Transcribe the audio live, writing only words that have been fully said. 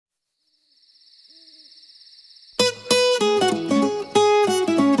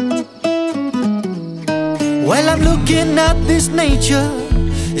Looking at this nature,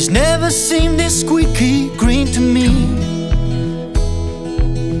 it's never seemed this squeaky green to me.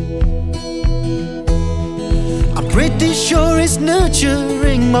 I'm pretty sure it's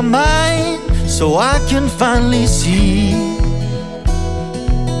nurturing my mind, so I can finally see.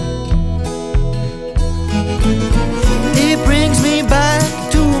 It brings me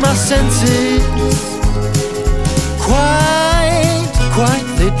back to my senses, quite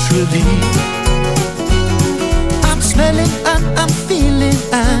literally. I'm smelling and I'm feeling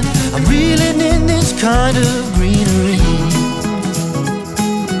and I'm reeling in this kind of greenery.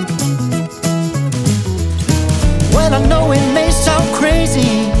 Well, I know it may sound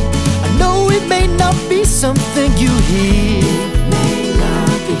crazy, I know it may not be something you hear. It may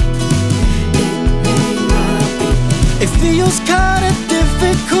not be, it feels kinda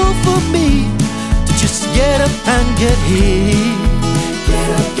difficult for me to just get up and get here.